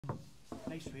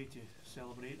Nice way to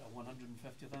celebrate a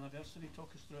 150th anniversary.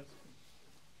 Talk us through it.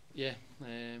 Yeah,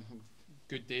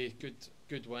 good day,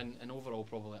 good win, and overall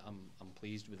probably I'm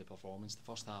pleased with the performance. The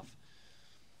first half,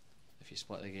 if you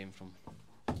split the game from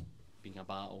being a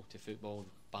battle to football,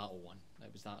 battle won.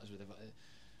 It was that as with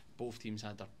both teams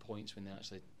had their points when they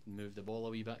actually moved the ball a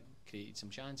wee bit, created some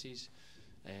chances,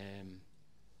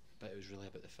 but it was really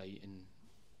about the fight, and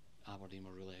Aberdeen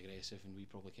were really aggressive, and we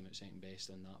probably came out second best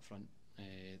on that front.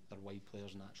 Their wide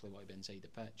players naturally want to be inside the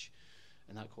pitch,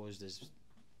 and that caused us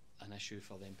an issue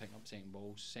for them picking up second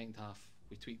balls. Second half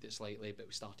we tweaked it slightly, but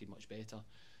we started much better.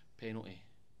 Penalty,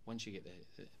 once you get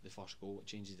the first goal, it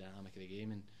changes the dynamic of the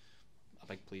game, and a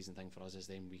big pleasing thing for us is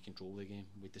then we control the game.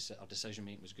 Our decision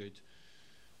making was good,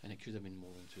 and it could have been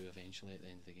more than two eventually at the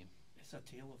end of the game. It's a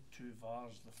tale of two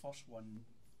VARs. The first one,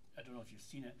 I don't know if you've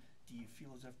seen it, do you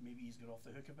feel as if maybe he's got off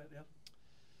the hook a bit there?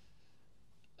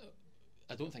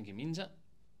 I don't think he means it,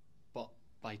 but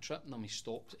by tripping him he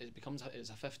stops. It's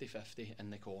a 50-50 in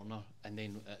the corner, and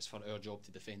then it's for our job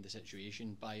to defend the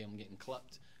situation. By him getting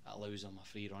clipped, it allows him a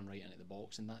free run right into the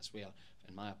box, and that's where,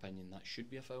 in my opinion, that should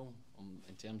be a foul.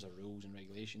 In terms of rules and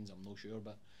regulations, I'm not sure,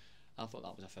 but I thought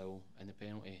that was a foul. And the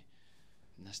penalty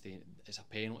in this day, it's a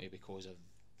penalty because of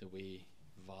the way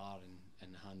VAR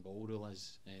and the handball rule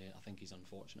is. I think he's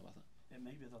unfortunate with it. It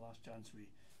might be the last chance we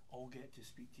all get to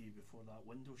speak to you before that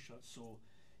window shuts. So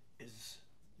is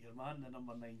your man, the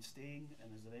number 9, staying,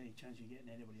 and is there any chance you're getting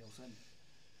anybody else in?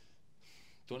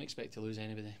 Don't expect to lose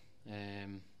anybody.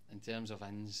 In terms of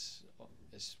ins,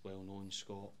 it's well known,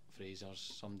 Scott Fraser's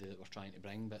somebody that we're trying to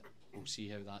bring, but we'll see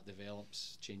how that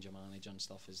develops. Change of manager and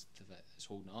stuff is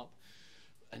holding it up,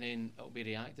 and then it'll be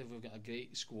reactive. We've got a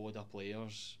great squad of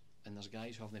players, and there's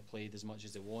guys who haven't played as much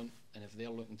as they want, and if they're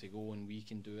looking to go and we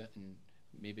can do it and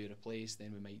maybe replace,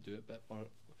 then we might do it. But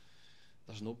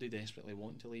there's nobody desperately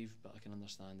wanting to leave, but I can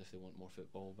understand if they want more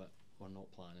football, but we're not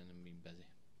planning and being busy.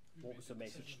 What was the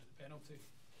message? The penalty,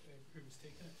 who was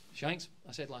taking it? Shanks,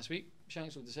 I said last week,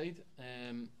 Shanks will decide,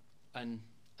 and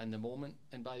in the moment,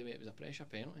 and by the way, it was a pressure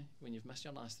penalty. When you've missed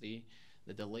your last three,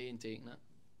 the delay in taking it,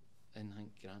 and I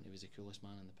think Grant, he was the coolest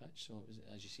man on the pitch, so it was,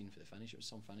 as you've seen for the finish, it was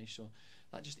some finish, so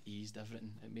that just eased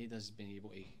everything. It made us being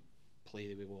able to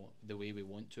play the way we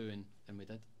want to, and we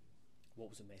did. What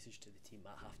was the message to the team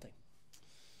at half time?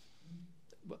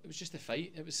 But it was just a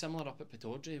fight. It was similar up at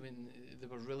Pittodrie when they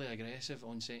were really aggressive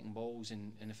on second balls,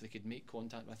 and if they could make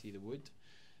contact with you they would,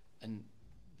 and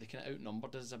they kind of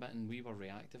outnumbered us a bit and we were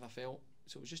reactive, I felt.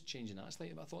 So it was just changing that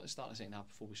slightly, but I thought at the start of the second half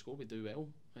before we scored we'd do well,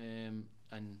 and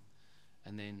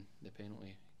then the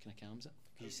penalty kind of calms it.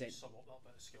 Can you sum up that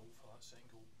bit of skill for that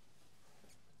second goal?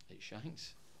 It's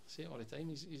Shanks. I say it all the time,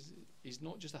 he's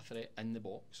not just a threat in the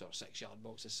box or 6-yard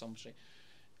box as some straight.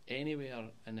 Anywhere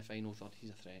in the final third he's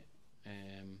a threat,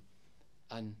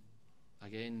 and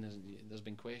again there's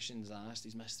been questions asked.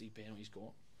 He's missed 3 penalties,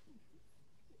 got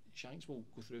Shanks will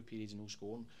go through periods and no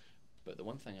scoring, but the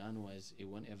one thing I know is he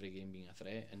won every game being a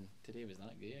threat, and today was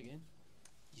that great again.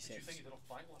 Do you think he did enough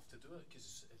backlash to do it?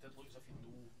 Because it did look as if he'd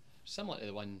no... Similar to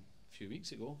the one a few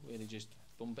weeks ago where he just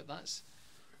boom, but that's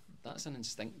an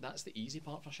instinct. That's the easy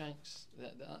part for Shanks.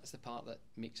 That's the part that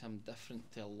makes him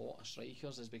different to a lot of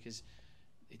strikers, is because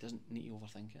he doesn't need to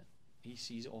overthink it. He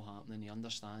sees it all happening. He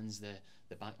understands the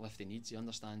backlift he needs. He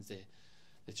understands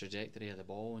the trajectory of the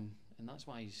ball, and that's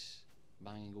why he's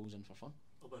banging goals in for fun.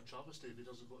 What about travesty if he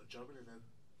doesn't go to Germany then?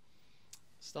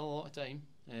 Still a lot of time,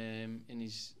 and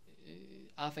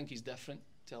I think he's different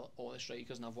to all the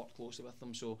strikers, and I've worked closely with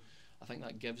them, so I think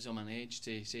that gives him an edge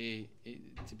to say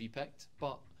to be picked.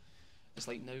 But it's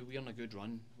like now we're on a good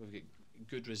run. We've got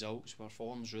good results. Our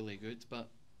form's really good, but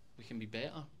we can be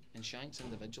better. And Shanks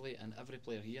individually and every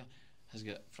player here has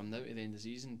got from now to the end of the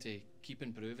season to keep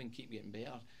improving, keep getting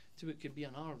better, to it could be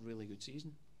another really good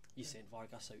season. You sent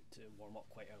Vargas out to warm up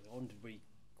quite early on. Were you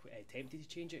tempted to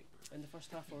change it in the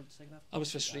first half or the second half? I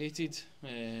was frustrated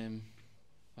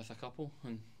with a couple,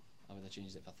 and I would have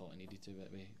changed it if I thought I needed to, but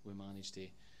we managed to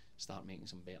start making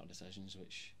some better decisions,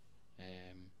 which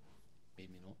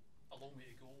made me not. A long way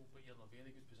to go, but you're in a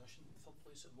very good position. Third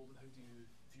place at the moment, how do you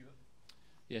view it?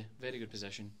 Yeah, very good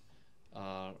position.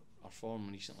 Our form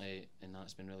recently, and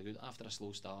that's been really good. After a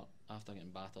slow start, after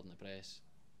getting battered in the press,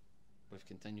 we've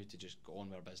continued to just go on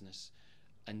with our business.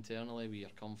 Internally we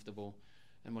are comfortable,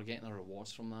 and we're getting our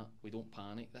rewards from that. We don't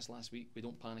panic. This last week we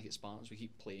don't panic at Spartans. We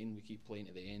keep playing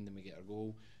to the end, and we get our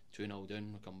goal, 2-0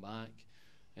 down, we come back,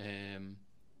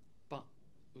 but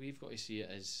we've got to see it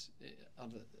as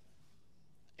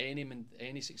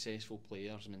any successful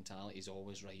player's mentality is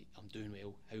always, right, I'm doing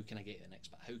well, how can I get to the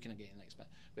next bit,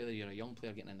 whether you're a young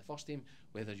player getting in the first team,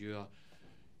 whether you're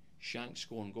Shanks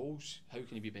scoring goals, how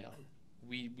can you be better?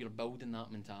 we're building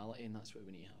that mentality, and that's what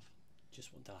we need to have.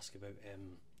 Just want to ask about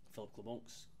Philip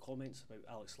Clement's comments about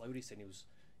Alex Lowry saying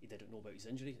he didn't know about his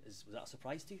injury. Was that a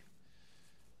surprise to you?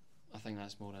 I think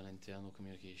that's more an internal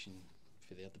communication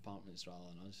for their departments rather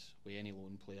than us. With any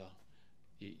loan player,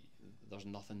 there's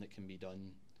nothing that can be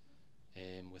done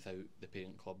without the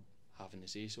parent club having to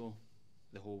say so.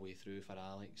 The whole way through for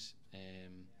Alex,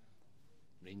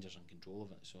 Rangers are in control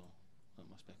of it, so that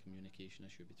must be a communication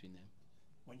issue between them.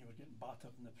 When you were getting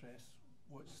battered in the press,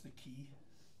 what's the key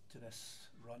to this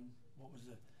run? What was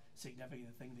the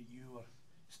significant thing that you were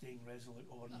staying resolute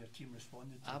on and your team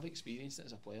responded to? I've experienced it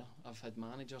as a player. I've had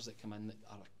managers that come in that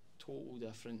are total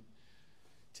different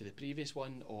to the previous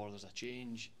one, or there's a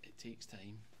change. It takes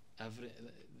time.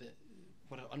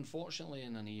 We're unfortunately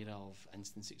in an era of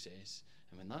instant success,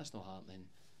 and when that's not happening,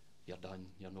 you're done,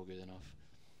 you're not good enough.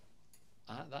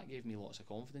 That gave me lots of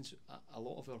confidence. A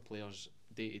lot of our players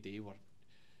day to day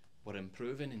were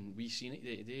improving, and we seen it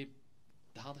day to day.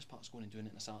 The hardest part's going and doing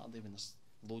it on a Saturday when there's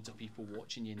loads of people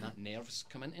watching you and that nerves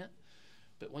come into it.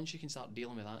 But once you can start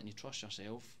dealing with that and you trust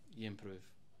yourself, you improve.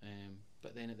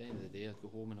 But then at the end of the day, I'd go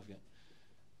home and I've got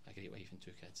a great wife and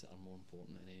 2 kids that are more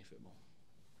important than any football.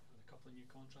 And a couple of new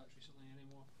contracts recently, any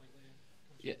more likely?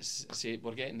 Yes, see,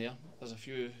 we're getting there. There's a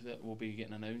few that will be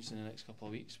getting announced in the next couple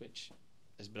of weeks, which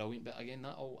is brilliant. But again,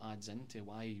 that all adds into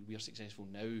why we're successful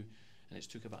now, and it's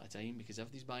took a bit of time, because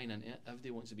everybody's buying into it.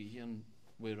 Everybody wants to be here, and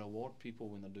we reward people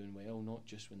when they're doing well, not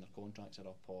just when their contracts are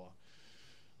up or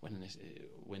when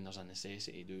there's a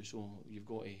necessity to do so. You've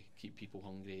got to keep people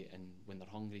hungry, and when they're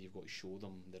hungry, you've got to show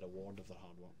them the reward of their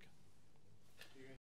hard work.